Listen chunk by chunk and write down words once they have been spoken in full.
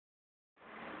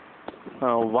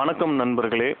வணக்கம்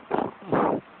நண்பர்களே.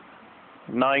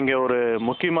 நான் இங்கே ஒரு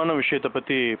முக்கியமான விஷயத்தை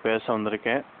பற்றி பேச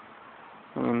வந்திருக்கேன்.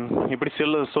 இப்படி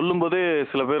சொல்லும்போதே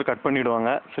சில பேர் கட்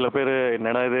பண்ணிவிடுவாங்க, சில பேர்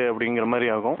என்னடா இது அப்படிங்கிற மாதிரி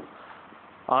ஆகும்.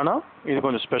 ஆனால் இது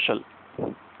கொஞ்சம் ஸ்பெஷல்,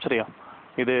 சரியா?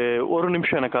 இது ஒரு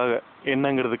நிமிஷம் எனக்காக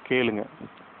என்னங்கிறது கேளுங்க.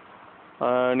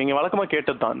 நீங்கள் வழக்கமாக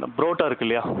கேட்டது தான், இந்த புரோட்டா இருக்கு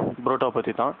இல்லையா, புரோட்டா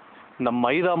பற்றி தான். இந்த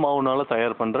மைதா மாவுனால்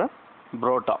தயார் பண்ணுற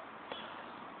புரோட்டா,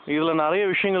 இதில் நிறைய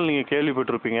விஷயங்கள் நீங்கள்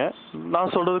கேள்விப்பட்டிருப்பீங்க.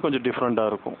 நான் சொல்கிறது கொஞ்சம்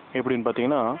டிஃப்ரெண்ட்டாக இருக்கும். எப்படின்னு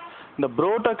பார்த்தீங்கன்னா, இந்த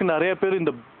புரோட்டாக்கு நிறைய பேர்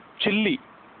இந்த சில்லி,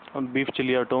 பீஃப்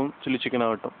சில்லி ஆகட்டும், சில்லி சிக்கன்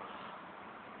ஆகட்டும்,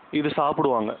 இது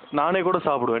சாப்பிடுவாங்க. நானே கூட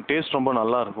சாப்பிடுவேன், டேஸ்ட் ரொம்ப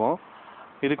நல்லாயிருக்கும்.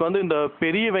 இதுக்கு வந்து இந்த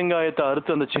பெரிய வெங்காயத்தை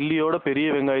அறுத்து, அந்த சில்லியோட பெரிய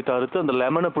வெங்காயத்தை அறுத்து அந்த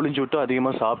லெமனை புழிஞ்சு விட்டு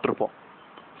அதிகமாக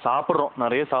சாப்பிட்றோம்,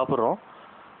 நிறைய சாப்பிட்றோம்.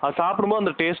 அது சாப்பிடும்போது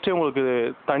அந்த டேஸ்ட்டே உங்களுக்கு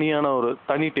தனியான ஒரு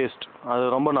தனி டேஸ்ட், அது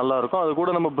ரொம்ப நல்லாயிருக்கும். அது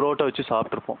கூட நம்ம புரோட்டா வச்சு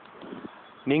சாப்பிட்ருப்போம்.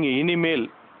 நீங்கள் இனிமேல்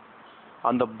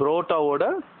அந்த புரோட்டாவோட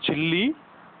சில்லி,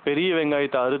 பெரிய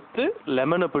வெங்காயத்தை அறுத்து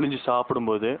லெமனை பிழிஞ்சு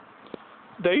சாப்பிடும்போது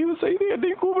தயவு செய்து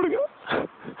என்னையும் கூப்பிடுங்க.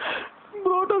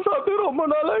 புரோட்டா சாப்பிட்டு ரொம்ப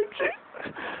நாள் ஆயிடுச்சு,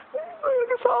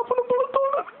 எனக்கு சாப்பிடும் போல